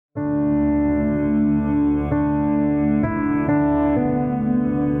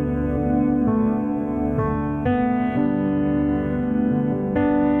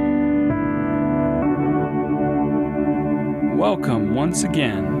once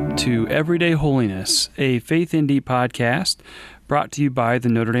again to Everyday Holiness, a Faith ND podcast brought to you by the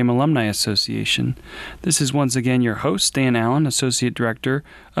Notre Dame Alumni Association. This is once again your host, Dan Allen, Associate Director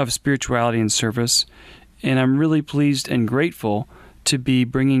of Spirituality and Service, and I'm really pleased and grateful to be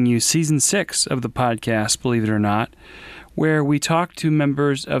bringing you Season 6 of the podcast, believe it or not, where we talk to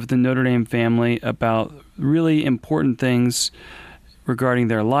members of the Notre Dame family about really important things regarding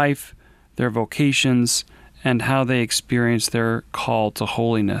their life, their vocations, and how they experience their call to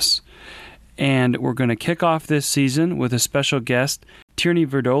holiness. And we're going to kick off this season with a special guest, Tierney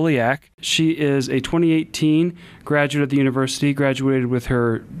Verdoliak. She is a 2018 graduate of the university, graduated with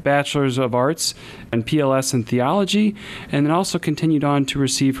her Bachelor's of Arts and PLS in Theology, and then also continued on to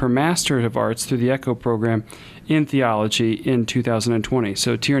receive her Master of Arts through the ECHO program in Theology in 2020.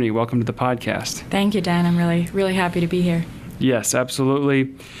 So Tierney, welcome to the podcast. Thank you, Dan. I'm really happy to be here. Yes,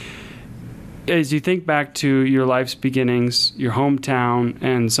 absolutely. As you think back to your life's beginnings, your hometown,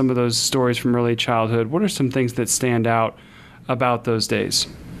 and some of those stories from early childhood, what are some things that stand out about those days?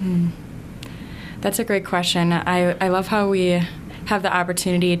 That's a great question. I love how we have the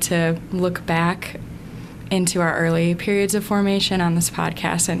opportunity to look back into our early periods of formation on this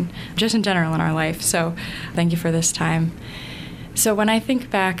podcast and just in general in our life. So thank you for this time. So when I think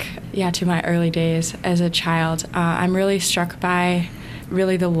back, to my early days as a child, I'm really struck by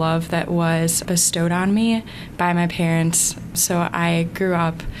really the love that was bestowed on me by my parents. So I grew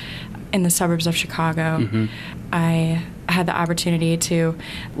up in the suburbs of Chicago. Mm-hmm. I had the opportunity to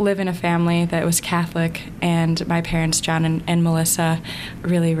live in a family that was Catholic, and my parents, John and Melissa,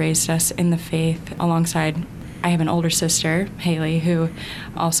 really raised us in the faith alongside. I have an older sister, Haley, who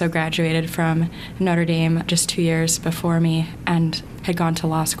also graduated from Notre Dame just 2 years before me and had gone to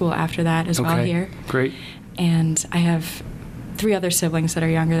law school after that as well here. Great. And I have 3 other siblings that are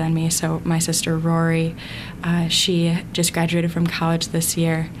younger than me. So my sister Rory, she just graduated from college this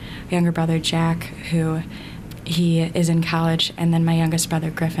year. Younger brother Jack, who he is in college, and then my youngest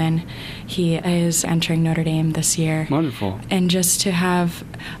brother Griffin, he is entering Notre Dame this year. Wonderful. And just to have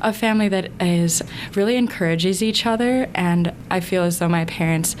a family that really encourages each other, and I feel as though my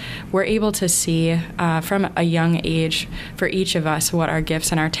parents were able to see from a young age for each of us what our gifts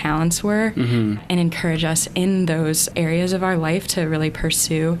and our talents were, mm-hmm. and encourage us in those areas of our life to really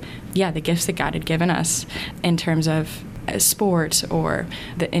pursue the gifts that God had given us in terms of sports or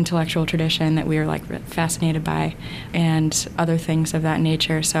the intellectual tradition that we were fascinated by and other things of that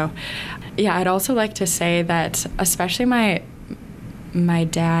nature. So I'd also like to say that especially my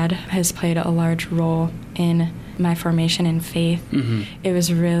dad has played a large role in my formation in faith. Mm-hmm. It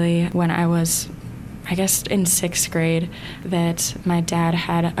was really when I was, I guess, in 6th grade that my dad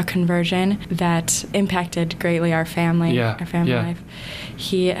had a conversion that impacted greatly our family, life.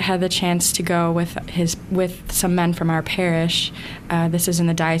 He had the chance to go with some men from our parish. This is in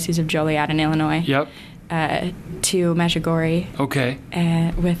the Diocese of Joliet in Illinois. Yep. To Medjugorje. Okay.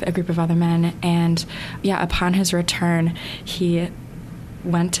 With a group of other men, and upon his return, he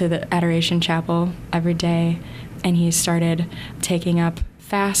went to the Adoration Chapel every day, and he started taking up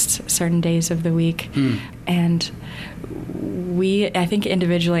fasts certain days of the week. And I think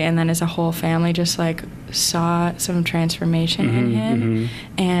individually and then as a whole family just saw some transformation in him,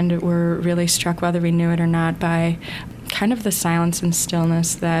 mm-hmm. and were really struck, whether we knew it or not, by kind of the silence and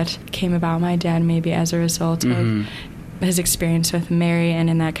stillness that came about my dad maybe as a result mm-hmm. of his experience with Mary and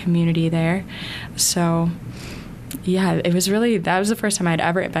in that community there. So it was that was the first time I'd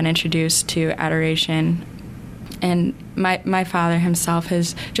ever been introduced to adoration. And my father himself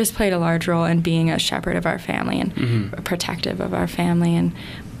has just played a large role in being a shepherd of our family and mm-hmm. protective of our family.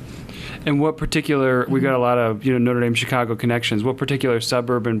 And what particular, we got a lot of Notre Dame Chicago connections. What particular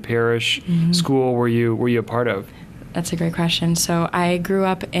suburb and parish mm-hmm. school were you a part of? That's a great question. So I grew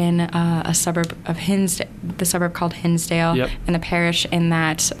up in a suburb of the suburb called Hinsdale, yep. and the parish in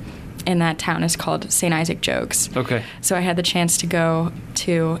that town is called St. Isaac Jogues. Okay. So I had the chance to go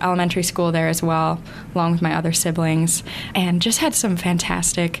to elementary school there as well, along with my other siblings, and just had some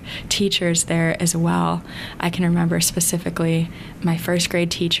fantastic teachers there as well. I can remember specifically my 1st grade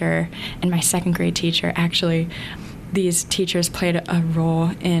teacher and my 2nd grade teacher. Actually, these teachers played a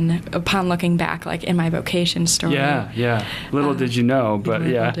role upon looking back, in my vocation story. Yeah. Little did you know, but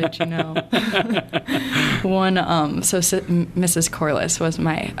little did you know. Mrs. Corliss was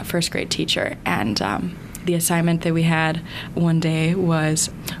my 1st grade teacher, and the assignment that we had one day was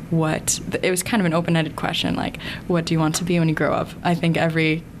it was kind of an open-ended question, what do you want to be when you grow up? I think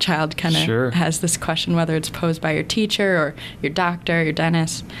every child kind of has this question, whether it's posed by your teacher or your doctor, your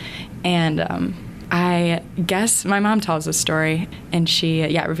dentist, and I guess my mom tells this story, and she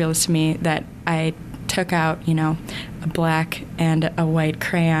reveals to me that I took out, a black and a white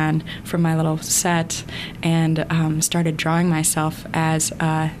crayon from my little set and started drawing myself as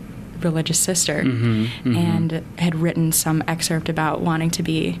a religious sister, and had written some excerpt about wanting to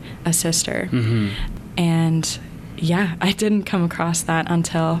be a sister. And yeah, I didn't come across that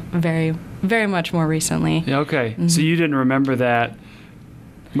until very, very much more recently. Okay. So you didn't remember that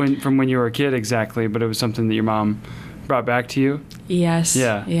from when you were a kid exactly, but it was something that your mom brought back to you? Yes.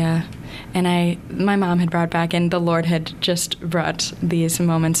 Yeah. And my mom had brought back, and the Lord had just brought these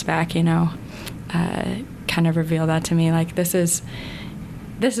moments back, kind of revealed that to me. Like, this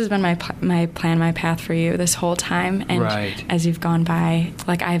has been my plan, my path for you this whole time. And as you've gone by,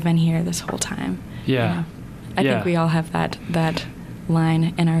 like, I've been here this whole time. Yeah. I think we all have that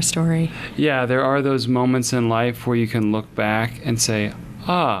line in our story. Yeah, there are those moments in life where you can look back and say,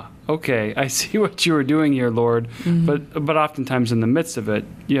 okay, I see what you were doing here, Lord. But oftentimes in the midst of it,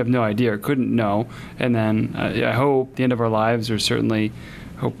 you have no idea or couldn't know. And then I hope the end of our lives, or certainly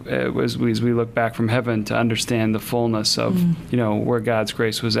hope as we look back from heaven, to understand the fullness of where God's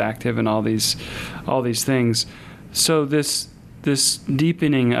grace was active and all these things. So this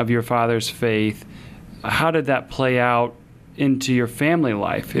deepening of your father's faith, how did that play out into your family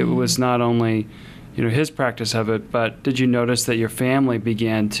life? It was not only his practice of it, but did you notice that your family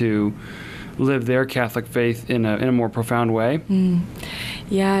began to live their Catholic faith in a more profound way?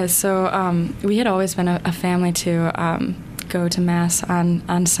 Yeah, so we had always been a family to go to Mass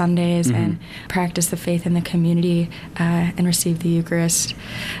on Sundays and practice the faith in the community and receive the Eucharist.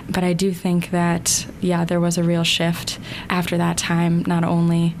 But I do think that, there was a real shift after that time, not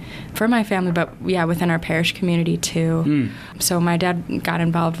only for my family, but within our parish community too. So my dad got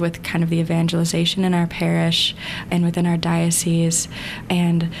involved with kind of the evangelization in our parish and within our diocese,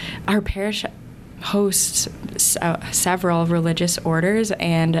 and our parish hosts several religious orders,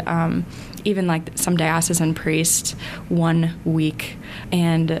 and even like some diocesan priests 1 week.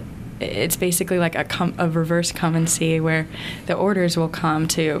 And it's basically like a reverse come and see, where the orders will come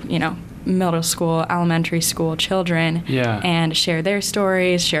to, middle school, elementary school children and share their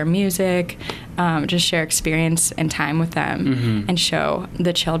stories, share music, just share experience and time with them, and show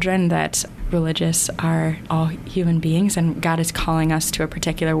the children that religious are all human beings, and God is calling us to a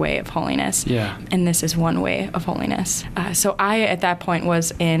particular way of holiness. And this is one way of holiness. So I, at that point,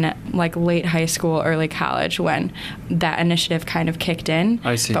 was in like late high school, early college, when that initiative kind of kicked in.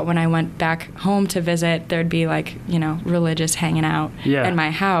 I see. But when I went back home to visit, there'd be like, religious hanging out in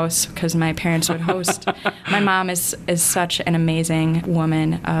my house, because my parents would host. My mom is such an amazing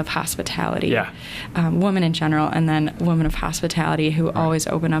woman of hospitality. Woman in general, and then woman of hospitality who always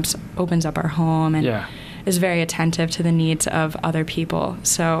opens up our home and is very attentive to the needs of other people.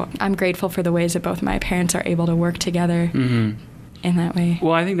 So I'm grateful for the ways that both my parents are able to work together in that way.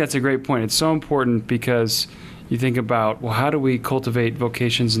 Well, I think that's a great point. It's so important, because you think about, well, how do we cultivate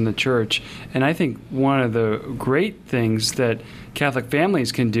vocations in the church? And I think one of the great things that Catholic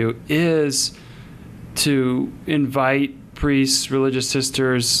families can do is to invite priests, religious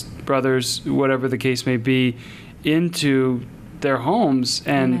sisters, brothers, whatever the case may be, into their homes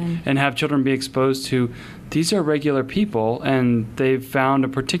and have children be exposed to, these are regular people, and they've found a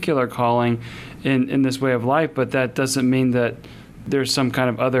particular calling in this way of life, but that doesn't mean that there's some kind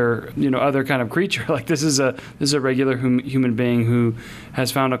of other kind of creature. Like, this is a regular human being who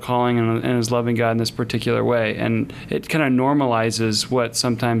has found a calling and is loving God in this particular way, and it kind of normalizes what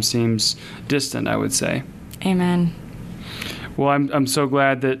sometimes seems distant, I would say. Amen. Well, I'm so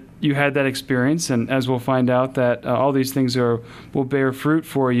glad that you had that experience, and as we'll find out, that all these things will bear fruit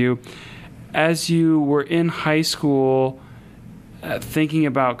for you. As you were in high school, thinking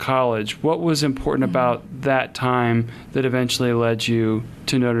about college, what was important about that time that eventually led you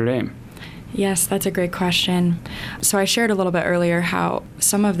to Notre Dame? Yes, that's a great question. So I shared a little bit earlier how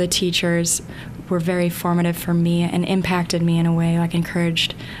some of the teachers were very formative for me and impacted me in a way, like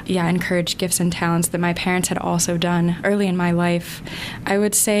encouraged gifts and talents that my parents had also done early in my life. I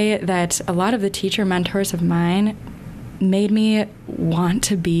would say that a lot of the teacher mentors of mine made me want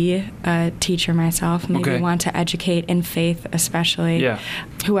to be a teacher myself, made me want to educate in faith, especially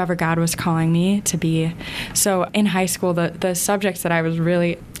whoever God was calling me to be. So in high school, the subjects that I was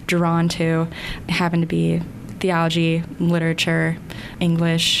really drawn to happened to be theology, literature,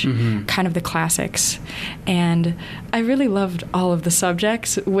 English, kind of the classics. And I really loved all of the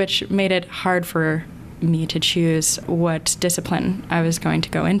subjects, which made it hard for me to choose what discipline I was going to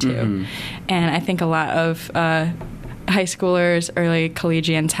go into. And I think a lot of high schoolers, early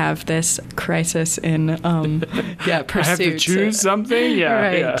collegians have this crisis in pursuit. I have to choose something? Yeah.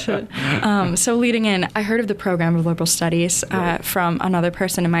 Right. Yeah. So leading in, I heard of the program of liberal studies from another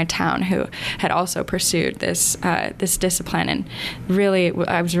person in my town who had also pursued this discipline, and really,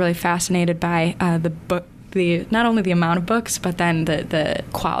 I was really fascinated by the book. Not only the amount of books, but then the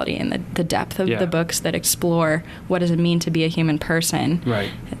quality and the depth of the books that explore what does it mean to be a human person.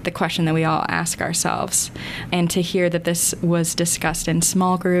 Right. The question that we all ask ourselves. And to hear that this was discussed in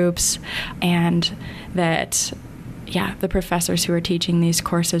small groups, and that the professors who were teaching these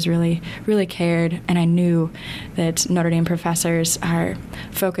courses really, really cared. And I knew that Notre Dame professors are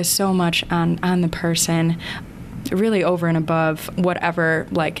focused so much on the person, really over and above whatever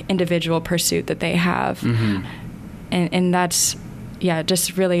individual pursuit that they have. Mm-hmm. And that's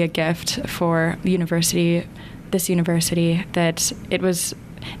just really a gift for this university, that it was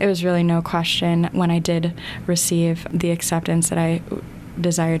really no question when I did receive the acceptance that I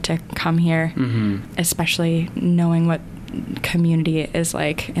desired to come here, especially knowing what community is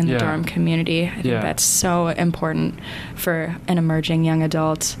like in the dorm community. I think that's so important for an emerging young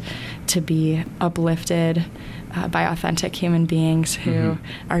adult to be uplifted by authentic human beings who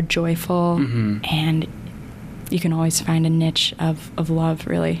are joyful, and you can always find a niche of love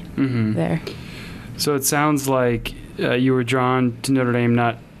really there. So it sounds like you were drawn to Notre Dame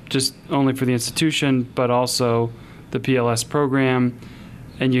not just only for the institution, but also the PLS program,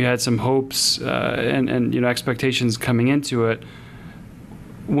 and you had some hopes and expectations coming into it.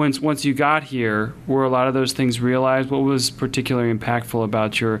 Once you got here, were a lot of those things realized? What was particularly impactful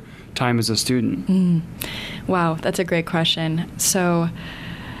about your time as a student? Wow, that's a great question. So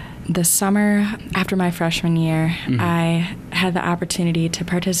the summer after my freshman year, I had the opportunity to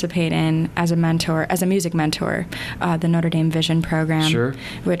participate in, as a music mentor, the Notre Dame Vision program,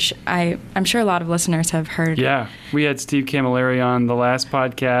 which I'm sure a lot of listeners have heard. Yeah, we had Steve Camilleri on the last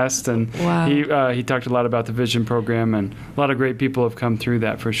podcast, and he talked a lot about the Vision program, and a lot of great people have come through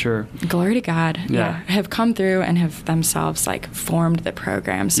that for sure. Glory to God. Have come through and have themselves formed the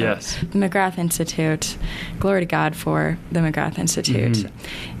program. So the McGrath Institute, glory to God for the McGrath Institute.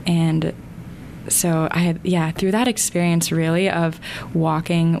 And so I had, through that experience really of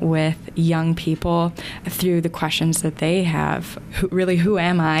walking with young people through the questions that they have, who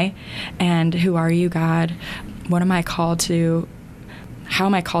am I, and who are you, God? What am I called to? How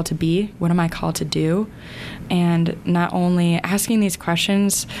am I called to be? What am I called to do? And not only asking these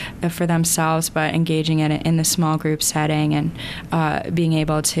questions for themselves, but engaging in the small group setting, and being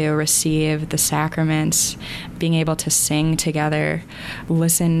able to receive the sacraments, being able to sing together,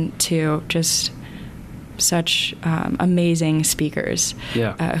 listen to just such amazing speakers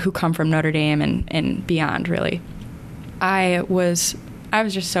who come from Notre Dame and beyond, really. I was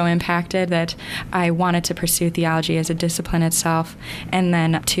just so impacted that I wanted to pursue theology as a discipline itself, and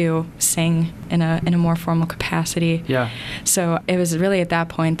then to sing in a more formal capacity. So it was really at that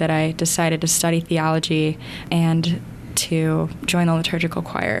point that I decided to study theology and to join the liturgical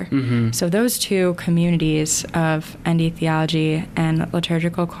choir. So those two communities of ND theology and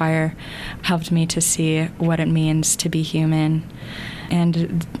liturgical choir helped me to see what it means to be human.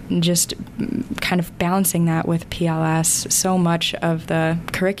 And just kind of balancing that with PLS, so much of the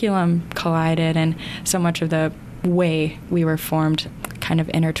curriculum collided, and so much of the way we were formed kind of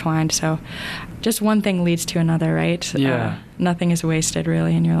intertwined. So just one thing leads to another, right? Nothing is wasted,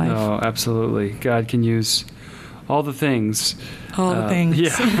 really, in your life. Oh, absolutely. God can use all the things. All the things.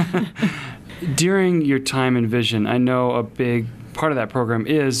 During your time in Vision, I know a big part of that program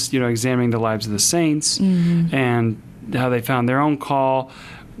is, examining the lives of the saints and how they found their own call.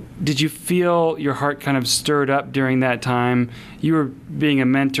 Did you feel your heart kind of stirred up during that time? You were being a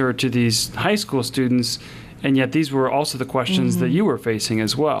mentor to these high school students, and yet these were also the questions that you were facing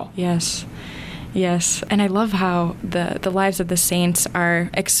as well. Yes, and I love how the lives of the saints are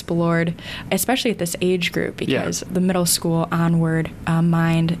explored, especially at this age group, because the middle school onward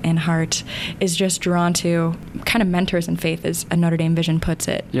mind and heart is just drawn to kind of mentors in faith, as a Notre Dame Vision puts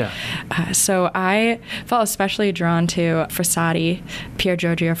it. So I felt especially drawn to Frassati, Pier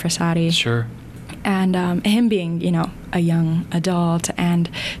Giorgio Frassati. And him being, a young adult, and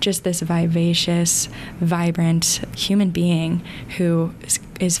just this vivacious, vibrant human being who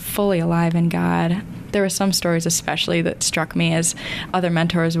is fully alive in God. There were some stories especially that struck me, as other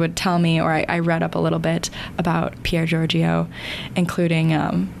mentors would tell me, or I read up a little bit about Pier Giorgio, including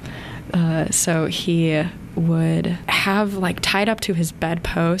so he would have like tied up to his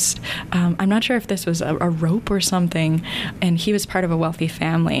bedpost. I'm not sure if this was a rope or something, and he was part of a wealthy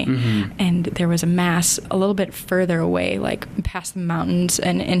family. And there was a mass a little bit further away, like past the mountains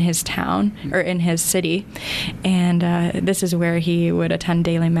and in his town or in his city. And this is where he would attend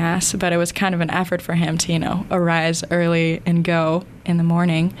daily mass, but it was kind of an effort for him to, arise early and go in the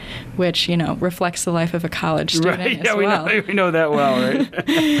morning, which, reflects the life of a college student right. as well. We know that well,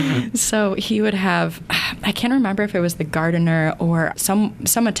 right? So he would have, I can't remember if it was the gardener or some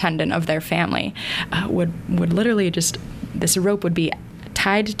attendant of their family, would literally just, this rope would be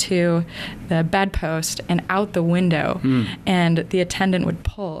tied to the bedpost and out the window, and the attendant would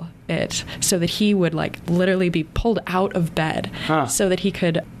pull it so that he would like literally be pulled out of bed so that he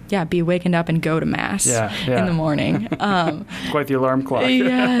could be wakened up and go to mass in the morning. Quite the alarm clock.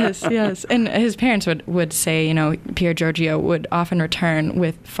 Yes. And his parents would say, Pier Giorgio would often return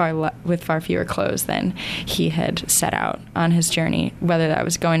with far fewer clothes than he had set out on his journey, whether that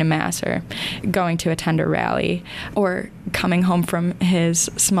was going to mass or going to attend a rally or coming home from his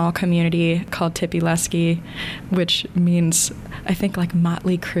small community called Tipileski, which means, I think, like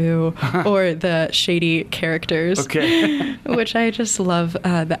Motley Crue or the shady characters. Okay. Which I just love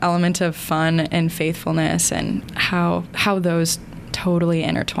the element of fun and faithfulness and how those totally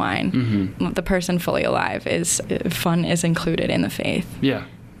intertwine. The person fully alive fun is included in the faith. Yeah.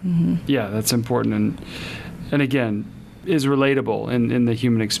 Yeah, that's important. And again, is relatable in the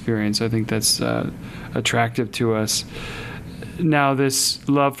human experience. I think that's attractive to us. Now, this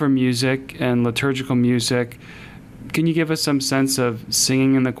love for music and liturgical music, can you give us some sense of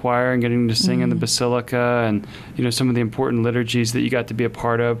singing in the choir and getting to sing in the basilica and some of the important liturgies that you got to be a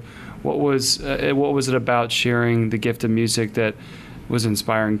part of? What was it about sharing the gift of music that was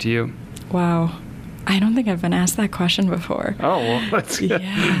inspiring to you? Wow. I don't think I've been asked that question before. Oh, well, that's good.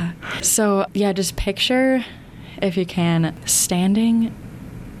 Yeah. So, just picture, if you can, standing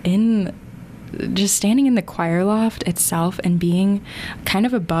in the choir loft itself and being kind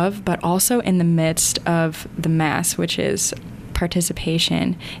of above, but also in the midst of the Mass, which is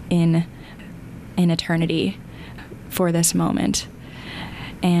participation in eternity for this moment.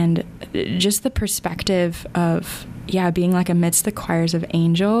 And just the perspective of, being like amidst the choirs of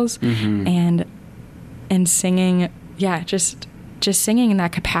angels and singing, just singing in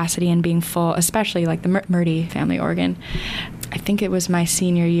that capacity and being full, especially like the Murdy family organ. I think it was my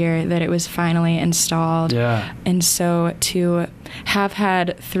senior year that it was finally installed. Yeah. And so to have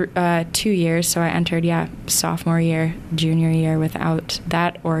had 2 years, so I entered, sophomore year, junior year without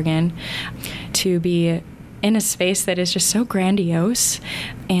that organ, to be in a space that is just so grandiose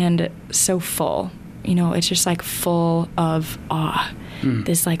and so full. It's just like full of awe,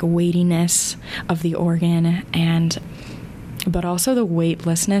 this like weightiness of the organ but also the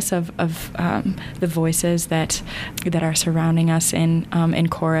weightlessness of the voices that are surrounding us in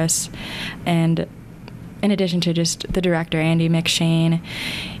chorus. And in addition to just the director, Andy McShane,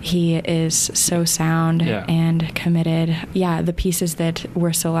 he is so sound and committed. The pieces that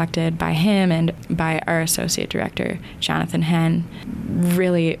were selected by him and by our associate director, Jonathan Henn,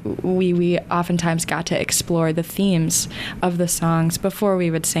 really, we oftentimes got to explore the themes of the songs before we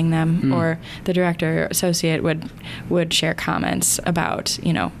would sing them, or the director or associate would share comments about,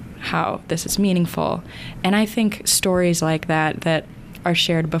 how this is meaningful. And I think stories like that are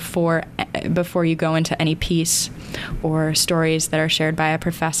shared before you go into any piece, or stories that are shared by a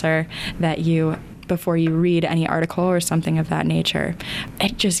professor before you read any article or something of that nature,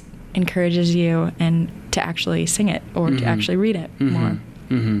 it just encourages you and to actually sing it or to actually read it more.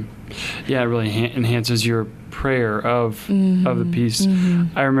 Yeah, it really enhances your prayer of the piece.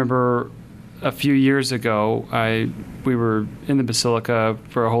 I remember a few years ago, we were in the Basilica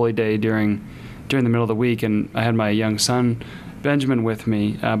for a holy day during the middle of the week, and I had my young son Benjamin with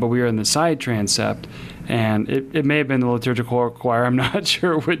me, but we were in the side transept, and it may have been the liturgical choir, I'm not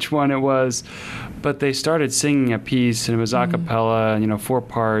sure which one it was, but they started singing a piece, and it was a cappella, 4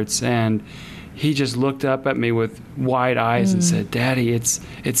 parts, and he just looked up at me with wide eyes and said, "Daddy,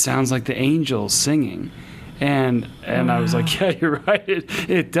 it sounds like the angels singing." And I was like, yeah, you're right.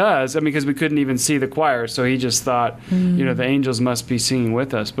 It does. I mean, because we couldn't even see the choir, so he just thought, the angels must be singing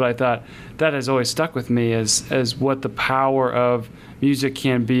with us. But I thought that has always stuck with me as what the power of music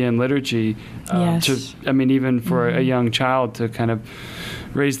can be in liturgy. Even for a young child to kind of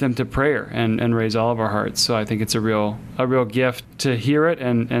raise them to prayer and raise all of our hearts. So I think it's a real gift to hear it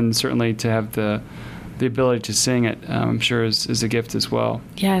and certainly to have the the ability to sing it, I'm sure is a gift as well.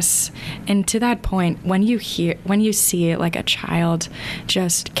 Yes. And to that point, when you see like a child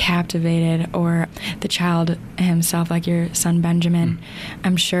just captivated, or the child himself, like your son Benjamin,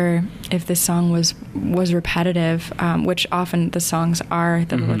 I'm sure if this song was repetitive, which often the songs are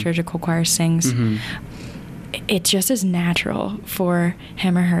that the liturgical choir sings, it just is natural for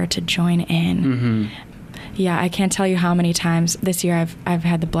him or her to join in. Yeah, I can't tell you how many times this year I've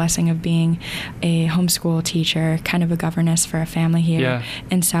had the blessing of being a homeschool teacher, kind of a governess for a family here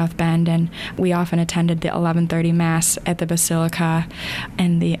in South Bend, and we often attended the 11:30 Mass at the Basilica,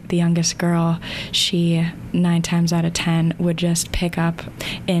 and the youngest girl, she 9 times out of 10 would just pick up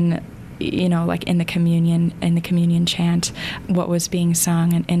in like in the communion chant, what was being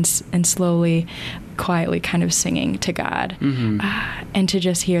sung, and slowly, quietly kind of singing to God. And to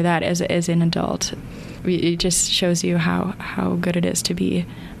just hear that as an adult, it just shows you how good it is to be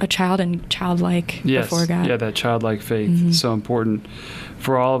a child and childlike before God. Yeah, that childlike faith is so important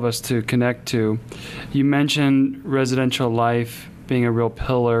for all of us to connect to. You mentioned residential life being a real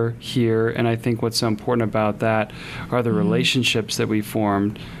pillar here, and I think what's so important about that are the relationships that we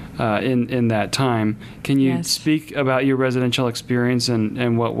formed in that time. Can you speak about your residential experience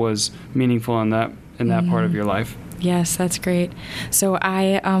and what was meaningful in that part of your life? Yes, that's great. So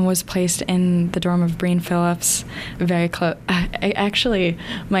I was placed in the dorm of Breen Phillips, very close. Actually,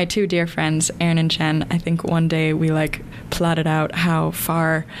 my 2 dear friends, Aaron and Jen, I think one day we plotted out how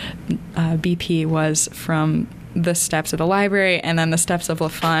far BP was from the steps of the library and then the steps of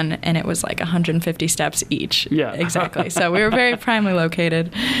LaFun, and it was 150 steps each. Yeah. Exactly. So we were very primely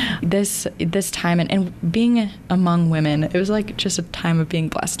located. This time, and being among women, it was just a time of being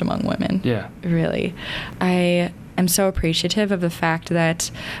blessed among women. Yeah. Really. I'm so appreciative of the fact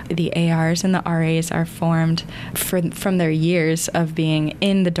that the ARs and the RAs are formed from their years of being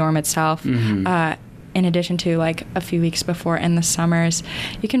in the dorm itself. In addition to a few weeks before in the summers,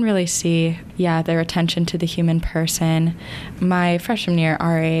 you can really see, their attention to the human person. My freshman year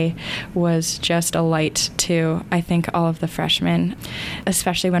RA was just a light to, I think, all of the freshmen,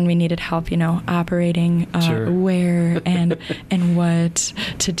 especially when we needed help, operating where and what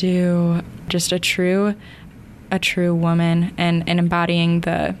to do. Just a true woman, and embodying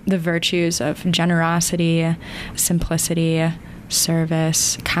the virtues of generosity, simplicity,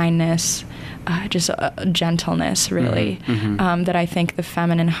 service, kindness, just gentleness, really, that I think the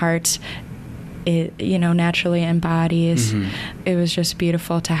feminine heart, naturally embodies. It was just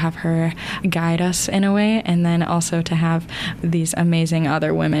beautiful to have her guide us in a way, and then also to have these amazing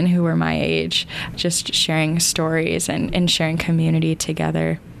other women who were my age just sharing stories and sharing community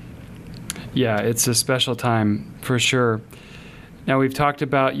together. Yeah, it's a special time for sure. Now, we've talked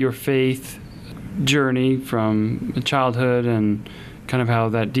about your faith journey from childhood and kind of how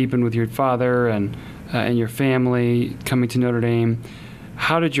that deepened with your father and your family coming to Notre Dame.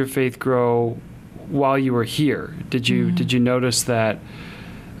 How did your faith grow while you were here? Did you notice that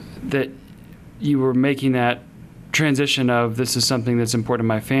you were making that transition of this is something that's important to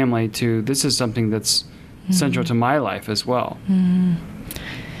my family to this is something that's central to my life as well?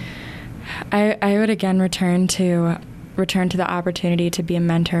 I would again return to the opportunity to be a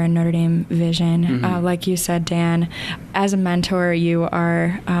mentor in Notre Dame Vision. Like you said, Dan, as a mentor, you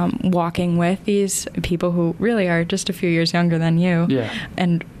are walking with these people who really are just a few years younger than you,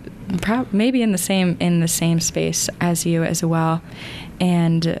 and maybe in the same space as you as well.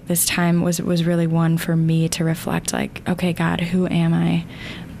 And this time was really one for me to reflect, okay, God, who am I?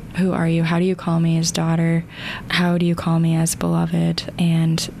 Who are you? How do you call me as daughter? How do you call me as beloved?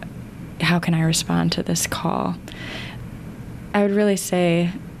 And how can I respond to this call? I would really say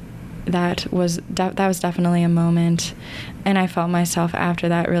that was definitely a moment, and I felt myself after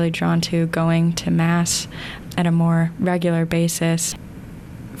that really drawn to going to Mass at a more regular basis.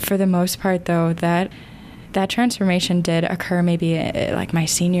 For the most part, though, that transformation did occur maybe my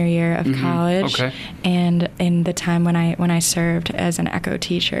senior year of college, and in the time when I served as an ECHO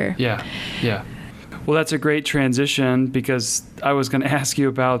teacher. Yeah. Well, that's a great transition, because I was going to ask you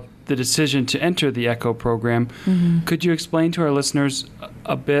about the decision to enter the ECHO program. Could you explain to our listeners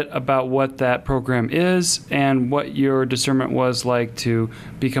a bit about what that program is and what your discernment was like to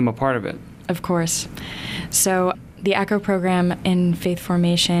become a part of it? Of course. So the ECHO program in faith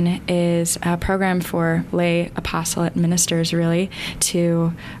formation is a program for lay apostolate ministers, really,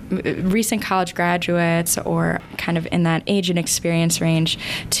 to recent college graduates or kind of in that age and experience range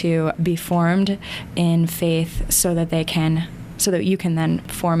to be formed in faith so that you can then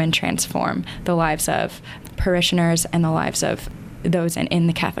form and transform the lives of parishioners and the lives of those in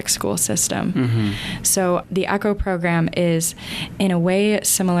the Catholic school system. So the ECHO program is, in a way,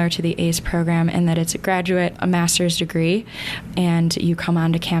 similar to the ACE program in that it's a master's degree, and you come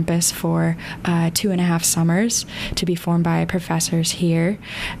onto campus for 2.5 summers to be formed by professors here.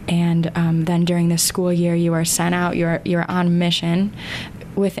 And then during the school year, you are sent out, you're on mission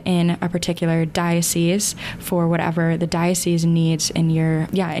within a particular diocese for whatever the diocese needs in your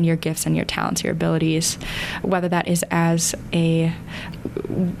gifts and your talents, your abilities, whether that is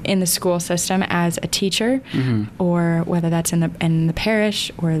in the school system as a teacher, or whether that's in the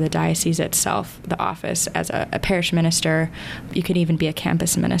parish or the diocese itself, the office as a parish minister. You could even be a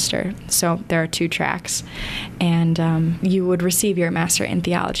campus minister. So there are 2 tracks, and you would receive your master in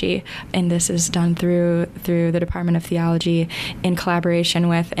theology, and this is done through the Department of Theology in collaboration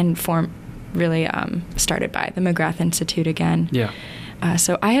with and started by the McGrath Institute again. Yeah.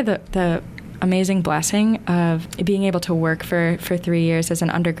 So I had the amazing blessing of being able to work for 3 years as an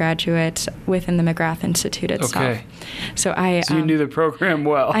undergraduate within the McGrath Institute itself. Okay. So you knew the program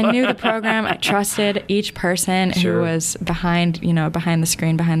well. I knew the program. I trusted each person who was behind the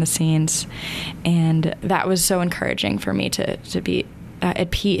screen, behind the scenes, and that was so encouraging for me to be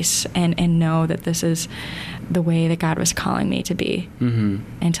at peace and know that this is the way that God was calling me to be,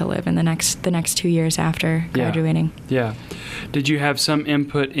 and to live in the next 2 years after graduating. Yeah. Did you have some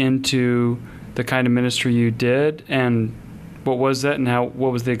input into the kind of ministry you did, and what was that, and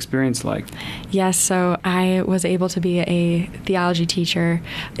what was the experience like? Yes, so I was able to be a theology teacher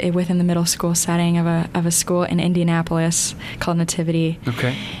within the middle school setting of a school in Indianapolis called Nativity.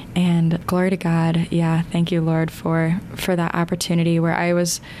 Okay. And glory to God, thank you, Lord, for that opportunity where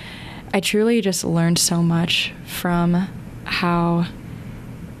I truly just learned so much from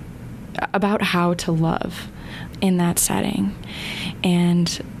about how to love in that setting.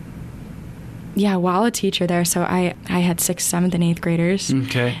 And while a teacher there, so I had 6th, 7th, and 8th graders.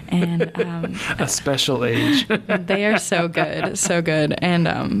 Okay. And a special age. They are so good, so good. And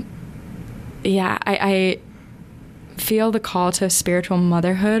I feel the call to spiritual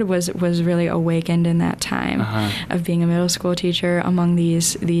motherhood was really awakened in that time of being a middle school teacher among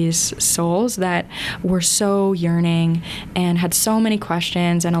these souls that were so yearning and had so many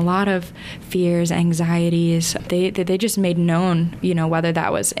questions and a lot of fears, anxieties. They just made known, whether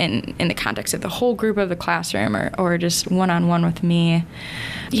that was in the context of the whole group of the classroom or just one-on-one with me.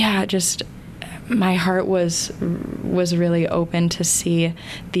 Just my heart was really open to see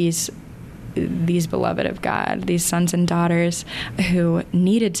these beloved of God, these sons and daughters who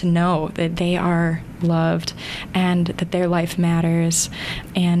needed to know that they are loved and that their life matters,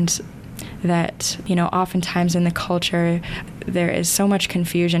 and that, oftentimes in the culture there is so much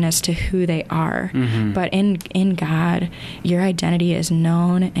confusion as to who they are. But in God, your identity is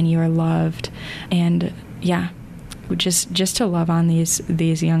known and you are loved. And just to love on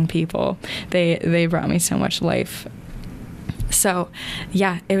these young people, they brought me so much life. So,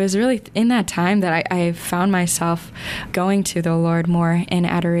 it was really in that time that I found myself going to the Lord more in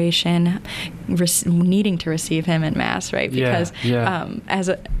adoration, needing to receive Him in Mass, right? Because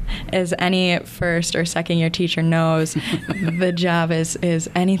as any first or second year teacher knows, the job is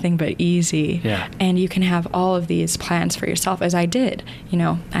anything but easy. Yeah. And you can have all of these plans for yourself, as I did.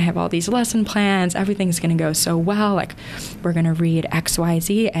 I have all these lesson plans. Everything's going to go so well. Like, we're going to read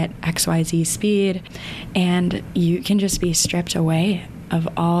XYZ at XYZ speed. And you can just be stripped away of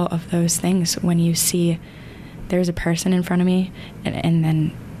all of those things when you see there's a person in front of me and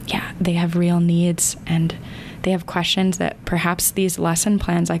then, they have real needs and they have questions that perhaps these lesson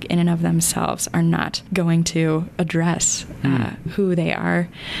plans, like in and of themselves, are not going to address who they are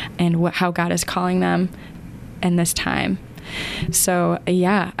and how God is calling them in this time. So,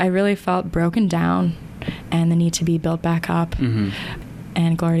 I really felt broken down and the need to be built back up.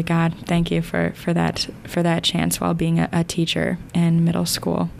 And glory to God, thank you for that chance while being a teacher in middle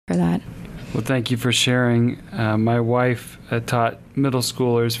school for that. Well, thank you for sharing. My wife taught middle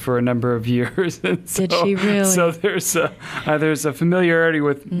schoolers for a number of years. Did she really? So there's a familiarity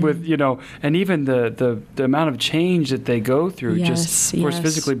with and even the amount of change that they go through, just of course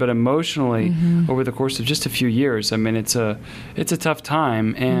physically, but emotionally over the course of just a few years. I mean, it's a tough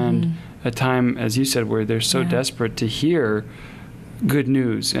time, and a time, as you said, where they're so desperate to hear good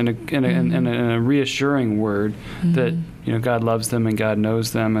news and a reassuring word that God loves them and God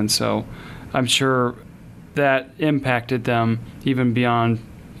knows them. And so I'm sure that impacted them even beyond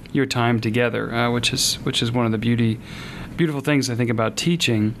your time together, which is one of the beautiful things I think about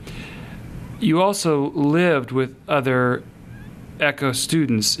teaching. You also lived with other ECHO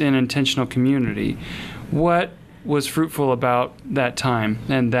students in intentional community. What was fruitful about that time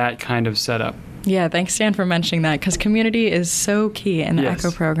and that kind of setup? Yeah, thanks, Stan, for mentioning that, because community is so key in the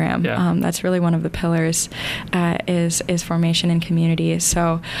ECHO program. Yeah. That's really one of the pillars, is formation in community.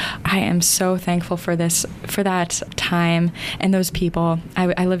 So I am so thankful for that time and those people.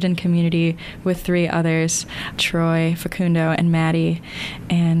 I lived in community with 3 others, Troy, Facundo, and Maddie,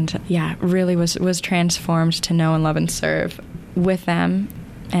 and really was transformed to know and love and serve with them,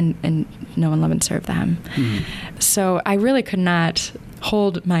 and know and love and serve them. Mm-hmm. So I really could not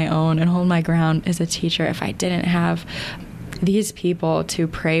hold my own and hold my ground as a teacher if I didn't have these people to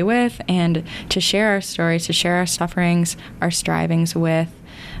pray with and to share our stories, to share our sufferings, our strivings with.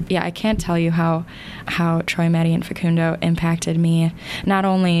 Yeah, I can't tell you how Troy, Maddie, and Facundo impacted me. Not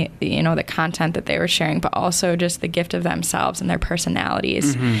only, the content that they were sharing, but also just the gift of themselves and their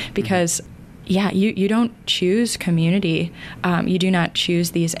personalities. Mm-hmm. Because you don't choose community. You do not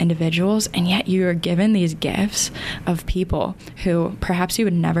choose these individuals, and yet you are given these gifts of people who perhaps you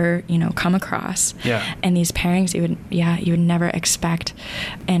would never, come across. Yeah. And these pairings you would never expect.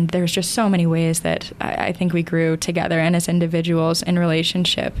 And there's just so many ways that I think we grew together and as individuals in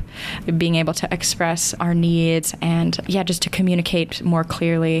relationship, being able to express our needs and just to communicate more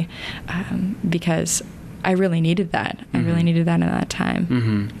clearly, because I really needed that. Mm-hmm. I really needed that in that time.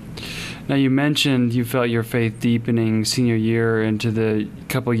 Mm-hmm. Now, you mentioned you felt your faith deepening senior year into the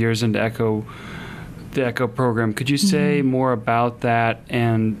couple years into the ECHO program. Could you say mm-hmm. more about that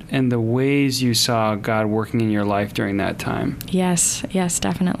and the ways you saw God working in your life during that time? Yes,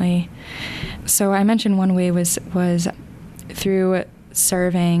 definitely. So I mentioned one way was through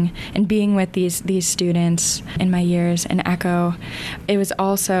serving and being with these students in my years in ECHO. It was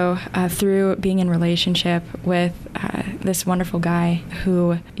also through being in relationship with this wonderful guy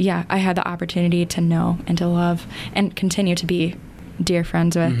who, I had the opportunity to know and to love and continue to be dear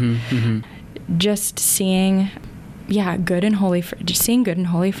friends with. Mm-hmm, mm-hmm. Just seeing, good and holy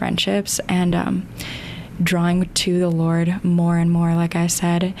friendships and drawing to the Lord more and more, like I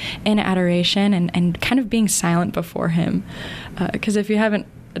said, in adoration and kind of being silent before Him. Because if you haven't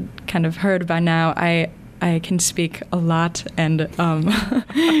kind of heard by now, I can speak a lot and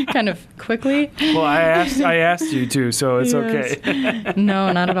kind of quickly. Well, I asked you to, so it's okay.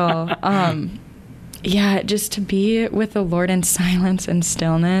 No, not at all. Just to be with the Lord in silence and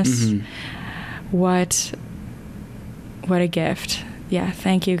stillness. Mm-hmm. What a gift.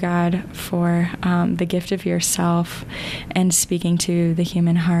 Thank you, God, for the gift of yourself and speaking to the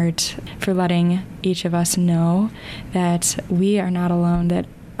human heart, for letting each of us know that we are not alone, that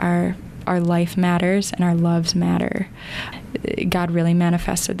our life matters and our loves matter. God really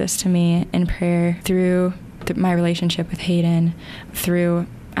manifested this to me in prayer through my relationship with Hayden, through,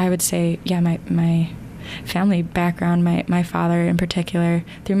 I would say, my family background, my father in particular,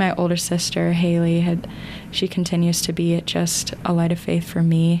 through my older sister, Haley. She continues to be just a light of faith for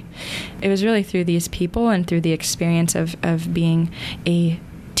me. It was really through these people and through the experience of being a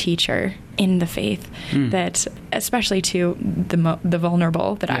teacher in the faith that, especially to the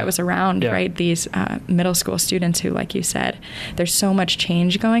vulnerable that I was around, right? These middle school students who, like you said, there's so much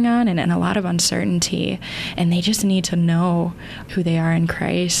change going on and a lot of uncertainty, and they just need to know who they are in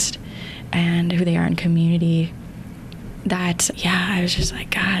Christ and who they are in community. That, I was just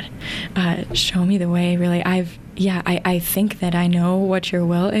like, God, show me the way, really. I think that I know what your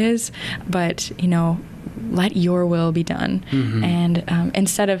will is, but, let your will be done. Mm-hmm. And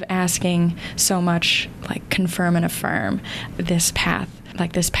instead of asking so much, like, confirm and affirm this path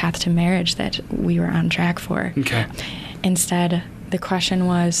to marriage that we were on track for. Okay. Instead, the question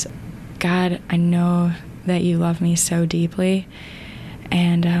was, God, I know that you love me so deeply,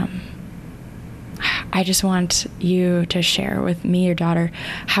 and I just want you to share with me, your daughter,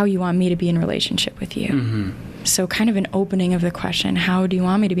 how you want me to be in relationship with you. Mm-hmm. So kind of an opening of the question, how do you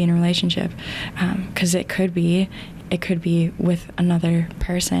want me to be in a relationship? Because it could be with another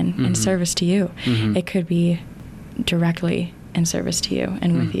person in service to you. Mm-hmm. It could be directly in service to you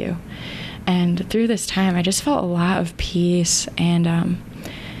and with you. And through this time, I just felt a lot of peace and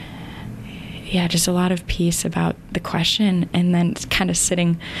just a lot of peace about the question, and then kind of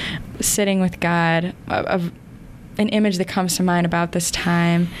sitting with God. An image that comes to mind about this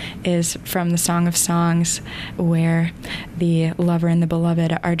time is from the Song of Songs, where the lover and the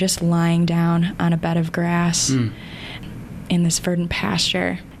beloved are just lying down on a bed of grass in this verdant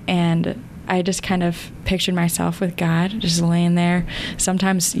pasture, and I just kind of pictured myself with God, just laying there,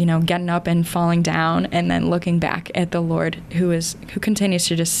 sometimes, getting up and falling down, and then looking back at the Lord who continues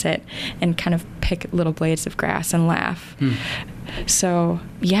to just sit and kind of pick little blades of grass and laugh. So,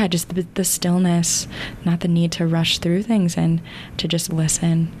 yeah, just the stillness, not the need to rush through things and to just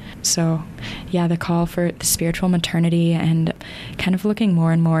listen. So, yeah, the call for the spiritual maternity and kind of looking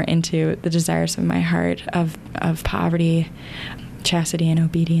more and more into the desires of my heart of poverty, chastity, and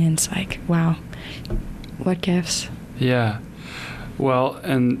obedience. Like, wow, what gifts. Yeah. Well,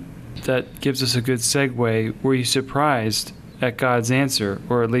 and that gives us a good segue. Were you surprised at God's answer,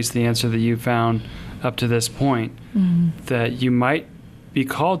 or at least the answer that you found up to this point, that you might be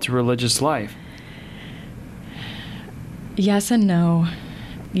called to religious life? Yes and no.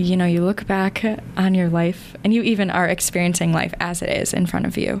 You look back on your life, and you even are experiencing life as it is in front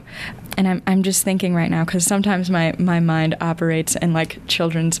of you. And I'm just thinking right now, because sometimes my mind operates in like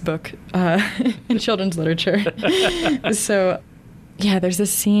children's book, in children's literature. So, yeah, there's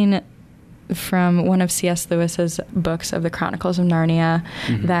this scene from one of C.S. Lewis's books of the Chronicles of Narnia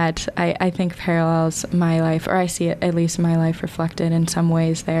that I think parallels my life, or I see it, at least my life reflected in some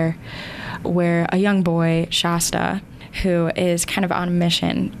ways there, where a young boy, Shasta, who is kind of on a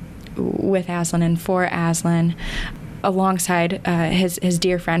mission with Aslan and for Aslan, alongside his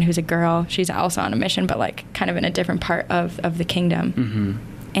dear friend who's a girl. She's also on a mission, but like kind of in a different part of the kingdom.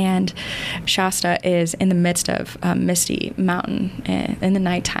 And Shasta is in the midst of a misty mountain in the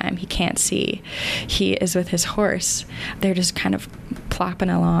nighttime. He can't see. He is with his horse. They're just kind of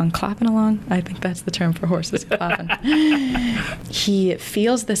clopping along. I think that's the term for horses, clopping. He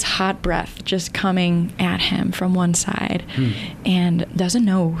feels this hot breath just coming at him from one side and doesn't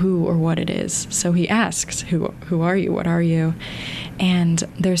know who or what it is. So he asks, who are you? What are you? And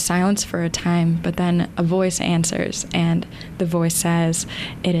there's silence for a time, but then a voice answers, and the voice says,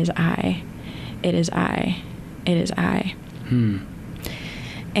 "It is I. It is I. It is I."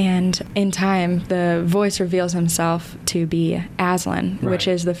 And in time, the voice reveals himself to be Aslan, which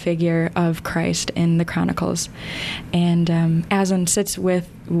is the figure of Christ in the Chronicles. And Aslan sits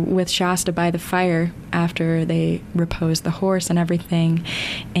with Shasta by the fire after they repose the horse and everything.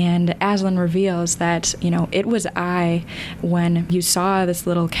 And Aslan reveals that, it was I when you saw this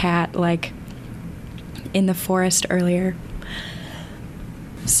little cat, like, in the forest earlier.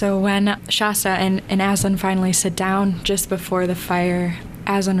 So when Shasta and Aslan finally sit down just before the fire,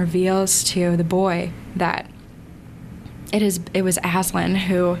 Aslan reveals to the boy that it was Aslan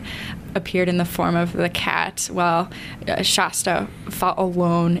who appeared in the form of the cat while Shasta fought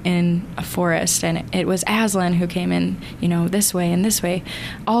alone in a forest, and it was Aslan who came in, this way and this way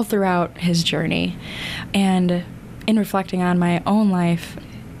all throughout his journey. And in reflecting on my own life,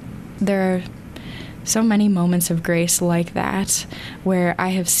 there are so many moments of grace like that where I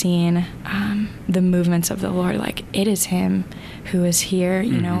have seen the movements of the Lord, like it is him who is here.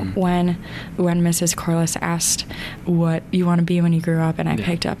 When Mrs. Corliss asked what you want to be when you grew up, and I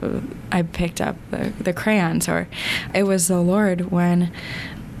picked up the crayons, or it was the Lord when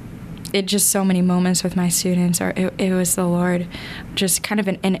it just so many moments with my students, or it was the Lord, just kind of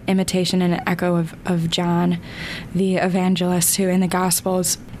an imitation and an echo of John, the evangelist, who in the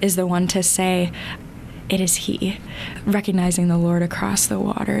Gospels is the one to say, "It is he," recognizing the Lord across the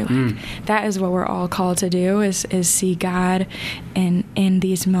water. That is what we're all called to do, is see God in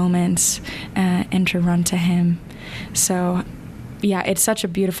these moments and to run to him. So, yeah, it's such a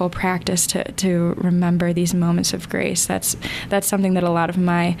beautiful practice to remember these moments of grace. That's something that a lot of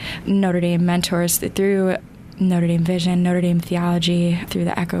my Notre Dame mentors, through Notre Dame Vision, Notre Dame Theology, through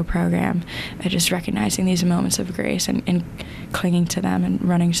the ECHO program, just recognizing these moments of grace and clinging to them and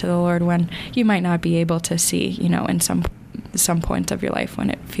running to the Lord when you might not be able to see, in some point of your life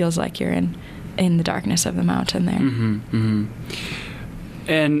when it feels like you're in the darkness of the mountain there.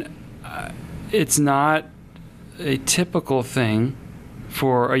 And it's not a typical thing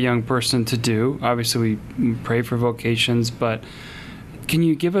for a young person to do. Obviously, we pray for vocations, but can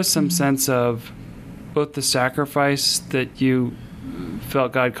you give us some sense of both the sacrifice that you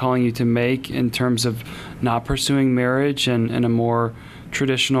felt God calling you to make in terms of not pursuing marriage and a more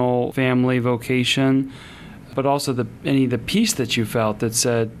traditional family vocation, but also the peace that you felt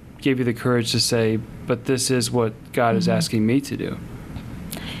that gave you the courage to say, but this is what God is asking me to do?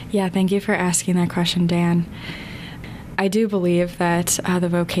 Yeah, thank you for asking that question, Dan. I do believe that the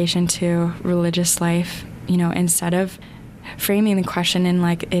vocation to religious life, instead of framing the question in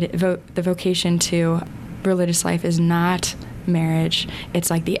the vocation to religious life is not marriage,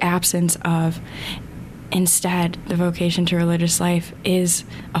 it's like the absence of. Instead, the vocation to religious life is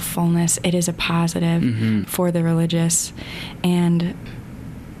a fullness. It is a positive for the religious. And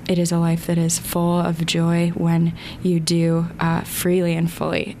it is a life that is full of joy when you do freely and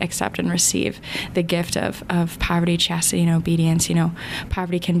fully accept and receive the gift of poverty, chastity, and obedience.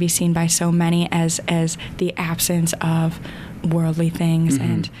 Poverty can be seen by so many as the absence of worldly things.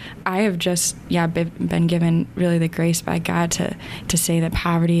 Mm-hmm. And I have just been given really the grace by God to say that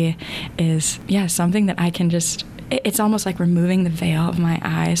poverty is something that I can just, it's almost like removing the veil of my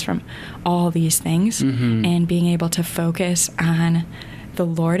eyes from all these things, mm-hmm. and being able to focus on the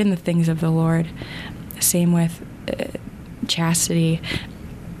Lord and the things of the Lord. Same with chastity.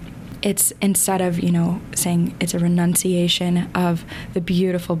 It's instead of saying it's a renunciation of the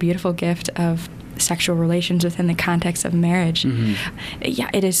beautiful, beautiful gift of sexual relations within the context of marriage. Mm-hmm.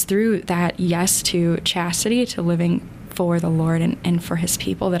 It is through that yes to chastity, to living for the Lord and for his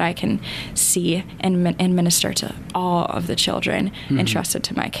people, that I can see and minister to all of the children, mm-hmm. entrusted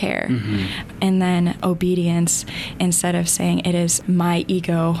to my care. Mm-hmm. And then obedience, instead of saying it is my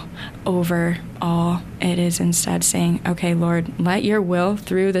ego over all, it is instead saying, okay, Lord, let your will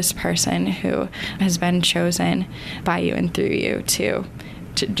through this person who has been chosen by you and through you to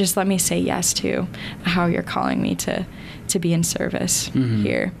just let me say yes to how you're calling me to be in service, mm-hmm.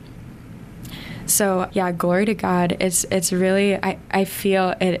 here. So glory to God. It's really, I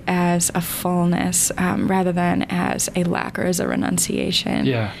feel it as a fullness, rather than as a lack or as a renunciation.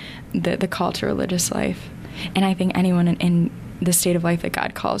 Yeah. The call to religious life. And I think anyone in the state of life that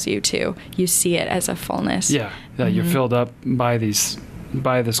God calls you to, you see it as a fullness. Yeah, mm-hmm. You're filled up by this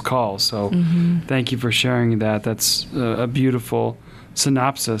call. So mm-hmm. thank you for sharing that. That's a beautiful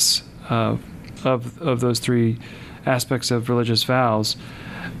synopsis of those three aspects of religious vows.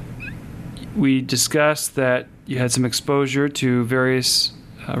 We discussed that you had some exposure to various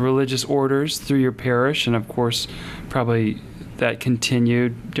religious orders through your parish, and of course, probably that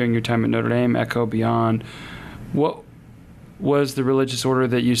continued during your time at Notre Dame, Echo, beyond. What was the religious order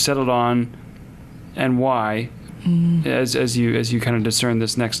that you settled on, and why? Mm-hmm. As you kind of discern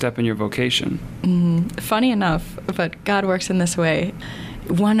this next step in your vocation? Mm-hmm. Funny enough, but God works in this way.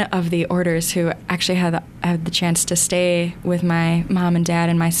 One of the orders who actually had the chance to stay with my mom and dad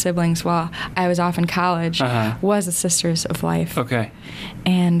and my siblings while I was off in college, uh-huh. was the Sisters of Life. Okay.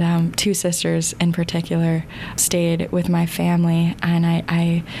 And two sisters in particular stayed with my family, and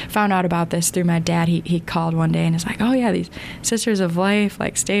I found out about this through my dad. He called one day and was like, oh yeah, these Sisters of Life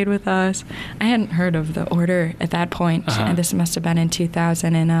stayed with us. I hadn't heard of the order at that point, uh-huh. and this must have been in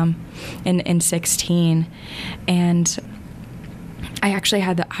 2016, and I actually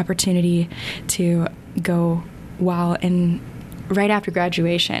had the opportunity to go right after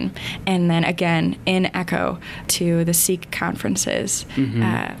graduation, and then again in Echo to the Sikh conferences.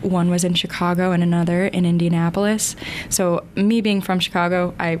 Mm-hmm. One was in Chicago and another in Indianapolis. So me being from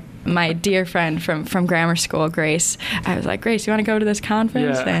Chicago, my dear friend from grammar school, Grace, I was like, Grace, you want to go to this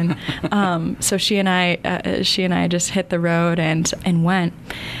conference? Yeah. And so she and I just hit the road and went.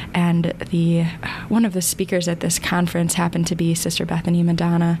 And one of the speakers at this conference happened to be Sister Bethany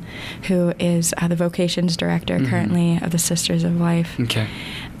Madonna, who is the vocations director, mm-hmm. currently, of the Sisters of Life. Okay.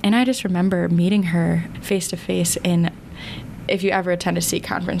 And I just remember meeting her face to face if you ever attend a Sikh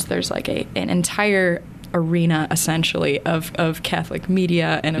conference, there's an entire arena essentially of Catholic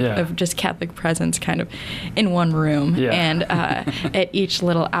media and of just Catholic presence kind of in one room. Yeah. And at each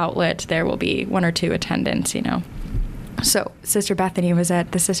little outlet there will be one or two attendants, So Sister Bethany was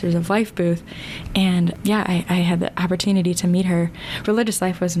at the Sisters of Life booth, and I had the opportunity to meet her. Religious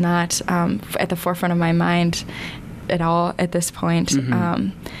life was not at the forefront of my mind at all at this point. Mm-hmm.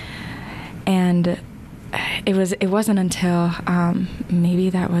 And it wasn't until maybe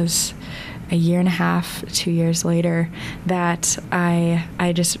that was a year and a half, 2 years later, that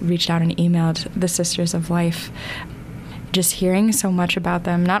I just reached out and emailed the Sisters of Life, just hearing so much about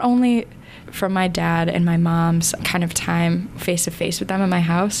them, not only from my dad and my mom's kind of time face to face with them in my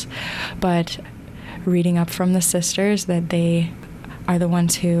house, but reading up from the sisters that they are the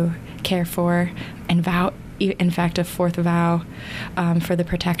ones who care for and vow, in fact, a fourth vow for the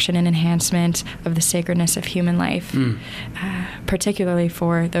protection and enhancement of the sacredness of human life, particularly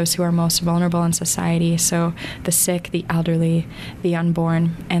for those who are most vulnerable in society. So the sick, the elderly, the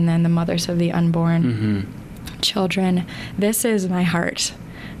unborn, and then the mothers of the unborn mm-hmm. children. This is my heart.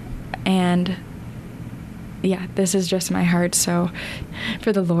 And this is just my heart. So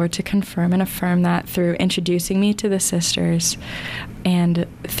for the Lord to confirm and affirm that through introducing me to the sisters and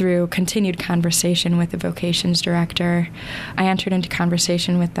through continued conversation with the vocations director, I entered into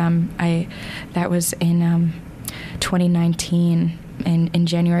conversation with them. That was in 2019, in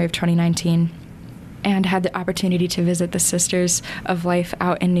January of 2019. and had the opportunity to visit the Sisters of Life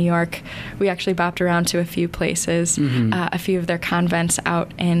out in New York. We actually bopped around to a few places, a few of their convents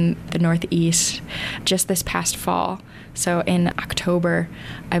out in the Northeast just this past fall. So in October,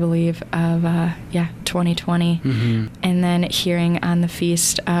 I believe, of 2020. And then hearing on the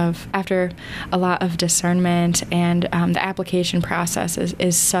feast of, after a lot of discernment and the application process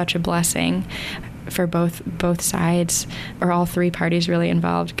is such a blessing for both sides, or all three parties really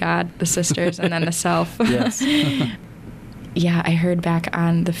involved, God, the sisters, and then the self. Yes. Yeah, I heard back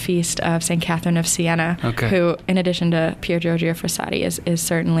on the feast of St. Catherine of Siena, who, in addition to Pier Giorgio Frassati, is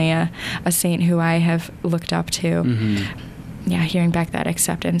certainly a saint who I have looked up to. Yeah, hearing back that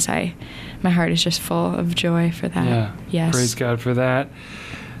acceptance, my heart is just full of joy for that. Yeah, yes. Praise God for that.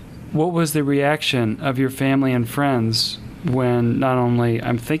 What was the reaction of your family and friends when not only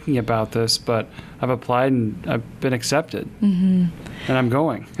I'm thinking about this, but I've applied and I've been accepted, and I'm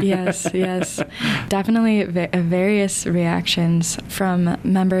going? Yes. Definitely various reactions from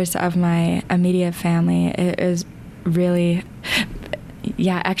members of my immediate family. It is really...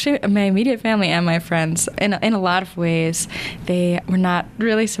 Yeah, actually, my immediate family and my friends, in a lot of ways, they were not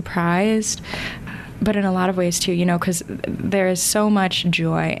really surprised, but in a lot of ways too, because there is so much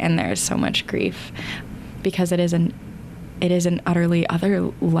joy and there is so much grief, because it is an utterly other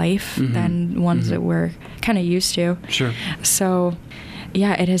life than ones that we're kind of used to. Sure. So,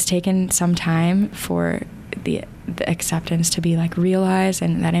 yeah, it has taken some time for the acceptance to be realized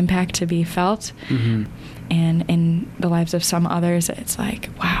and that impact to be felt. And in the lives of some others, it's like,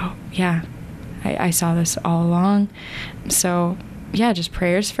 wow, yeah, I saw this all along. So, yeah, just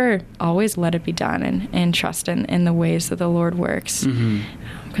prayers for always let it be done, and trust in the ways that the Lord works.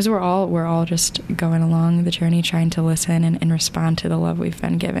 Because we're all just going along the journey, trying to listen and respond to the love we've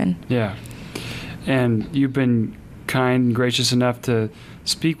been given. Yeah. And you've been kind and gracious enough to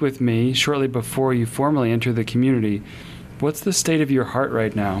speak with me shortly before you formally enter the community. What's the state of your heart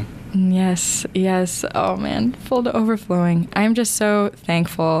right now? Yes. Oh, man, full to overflowing. I'm just so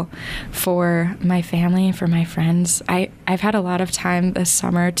thankful for my family, for my friends. I've had a lot of time this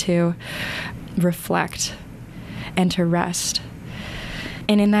summer to reflect and to rest.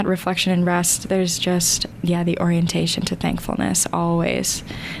 And in that reflection and rest, there's just, the orientation to thankfulness always.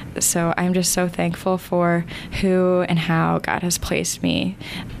 So I'm just so thankful for who and how God has placed me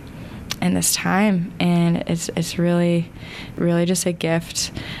in this time, and it's really, really just a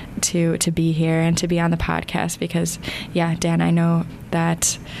gift to be here and to be on the podcast, because Dan, I know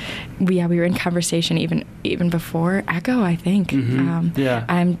that we were in conversation even before Echo, I think.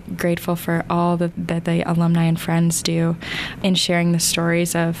 I'm grateful for all that the alumni and friends do in sharing the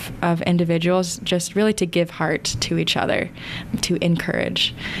stories of individuals, just really to give heart to each other, to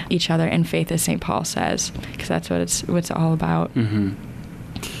encourage each other in faith, as St. Paul says, because that's what it's all about.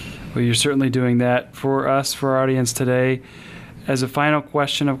 Well, you're certainly doing that for us, for our audience today. As a final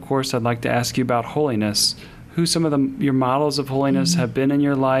question, of course, I'd like to ask you about holiness. Who some of your models of holiness have been in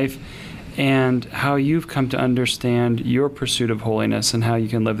your life, and how you've come to understand your pursuit of holiness and how you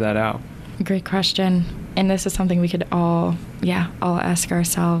can live that out? Great question. And this is something we could all ask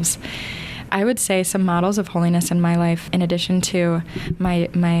ourselves. I would say some models of holiness in my life, in addition to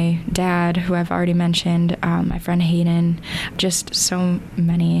my dad, who I've already mentioned, my friend Hayden, just so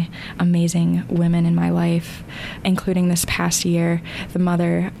many amazing women in my life, including this past year, the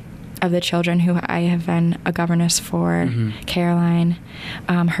mother of the children who I have been a governess for, Caroline,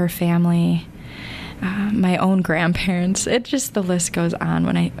 her family, my own grandparents. It just, the list goes on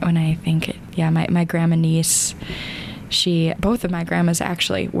when I think, my grandma niece. Both of my grandmas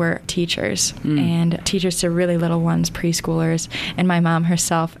actually were teachers, and teachers to really little ones, preschoolers. And my mom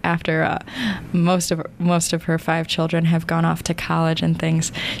herself, after most of her 5 children have gone off to college and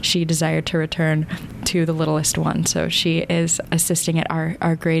things, she desired to return to the littlest one. So she is assisting at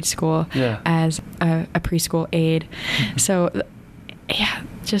our grade school as a preschool aide. So,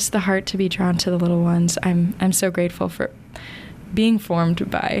 just the heart to be drawn to the little ones. I'm so grateful for being formed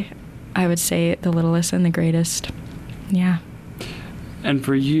by, I would say, the littlest and the greatest. Yeah. And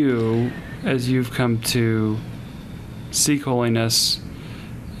for you, as you've come to seek holiness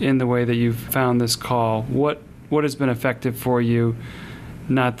in the way that you've found this call, what has been effective for you?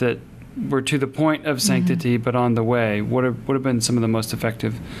 Not that we're to the point of sanctity, but on the way. What have been some of the most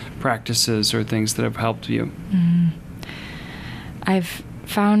effective practices or things that have helped you? I've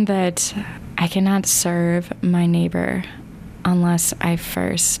found that I cannot serve my neighbor unless I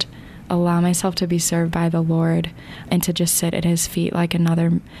first allow myself to be served by the Lord, and to just sit at his feet like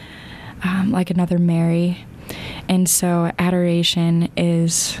another Mary. And so adoration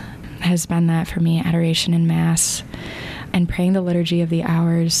has been that for me, adoration in Mass, and praying the Liturgy of the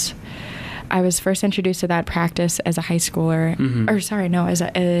Hours. I was first introduced to that practice as a high schooler,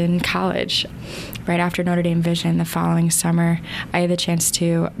 in college. Right after Notre Dame Vision, the following summer, I had the chance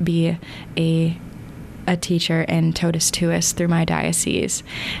to be a teacher in Totus Tuus through my diocese.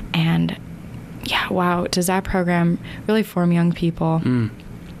 And yeah, wow, does that program really form young people?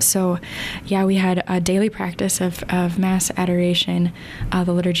 So, yeah, we had a daily practice of Mass adoration,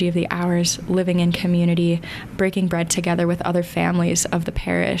 the Liturgy of the Hours, living in community, breaking bread together with other families of the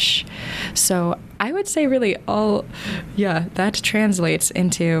parish. So I would say really that translates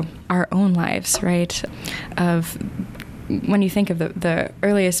into our own lives, right? When you think of the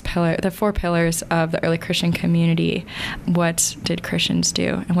earliest pillar, the 4 pillars of the early Christian community, what did Christians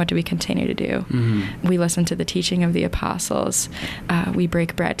do and what do we continue to do? We listen to the teaching of the apostles. We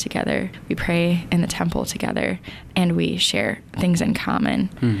break bread together. We pray in the temple together, and we share things in common.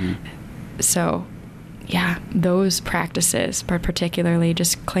 So, yeah, those practices, but particularly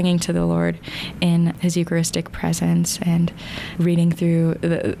just clinging to the Lord in his Eucharistic presence and reading through,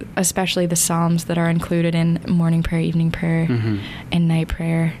 especially the Psalms that are included in morning prayer, evening prayer, and night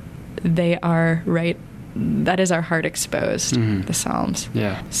prayer, they are right. That is our heart exposed, the Psalms.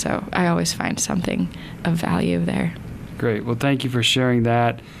 Yeah. So I always find something of value there. Great. Well, thank you for sharing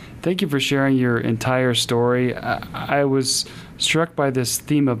that. Thank you for sharing your entire story. I was struck by this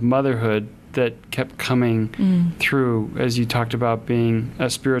theme of motherhood that kept coming through as you talked about being a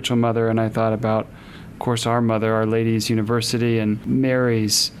spiritual mother, and I thought about, of course, our mother, Our Lady's University, and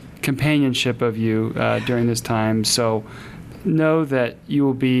Mary's companionship of you during this time. So know that you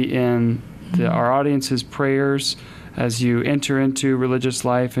will be in our audience's prayers as you enter into religious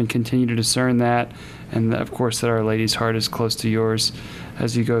life and continue to discern that, and of course that Our Lady's heart is close to yours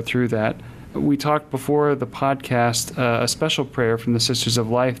as you go through that. We talked before the podcast a special prayer from the Sisters of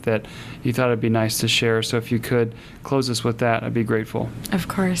Life that you thought it'd be nice to share. So if you could close us with that, I'd be grateful. Of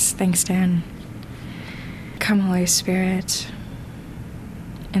course. Thanks, Dan. Come, Holy Spirit.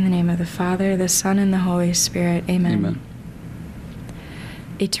 In the name of the Father, the Son, and the Holy Spirit. Amen. Amen.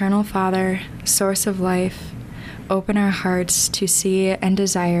 Eternal Father, source of life, open our hearts to see and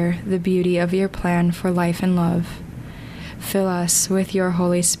desire the beauty of your plan for life and love. Fill us with your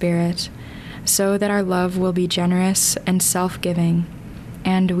Holy Spirit, so that our love will be generous and self-giving,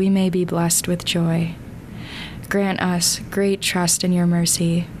 and we may be blessed with joy. Grant us great trust in your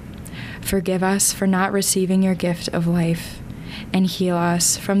mercy. Forgive us for not receiving your gift of life, and heal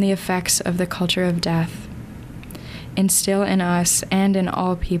us from the effects of the culture of death. Instill in us and in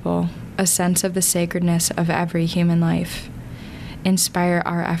all people a sense of the sacredness of every human life. Inspire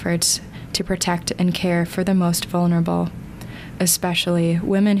our efforts to protect and care for the most vulnerable, especially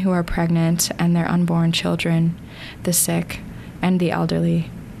women who are pregnant and their unborn children, the sick, and the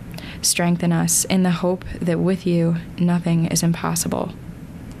elderly. Strengthen us in the hope that with you nothing is impossible.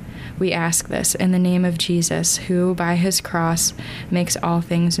 We ask this in the name of Jesus, who by his cross makes all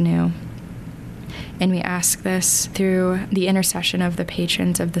things new. And we ask this through the intercession of the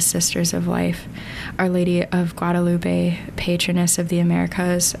patrons of the Sisters of Life, Our Lady of Guadalupe, patroness of the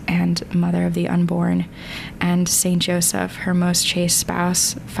Americas and mother of the unborn, and Saint Joseph, her most chaste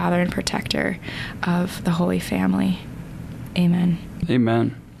spouse, father and protector of the Holy Family. Amen.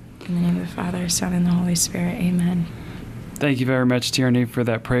 Amen. In the name of the Father, Son, and the Holy Spirit. Amen. Thank you very much, Tierney, for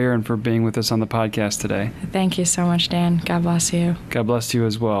that prayer and for being with us on the podcast today. Thank you so much, Dan. God bless you. God bless you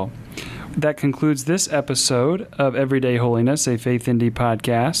as well. That concludes this episode of Everyday Holiness, a Faith ND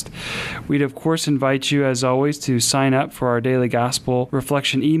podcast. We'd, of course, invite you, as always, to sign up for our daily gospel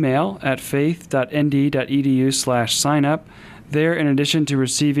reflection email at faith.nd.edu/signup. There, in addition to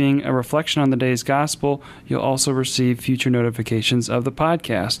receiving a reflection on the day's gospel, you'll also receive future notifications of the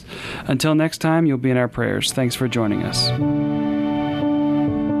podcast. Until next time, you'll be in our prayers. Thanks for joining us.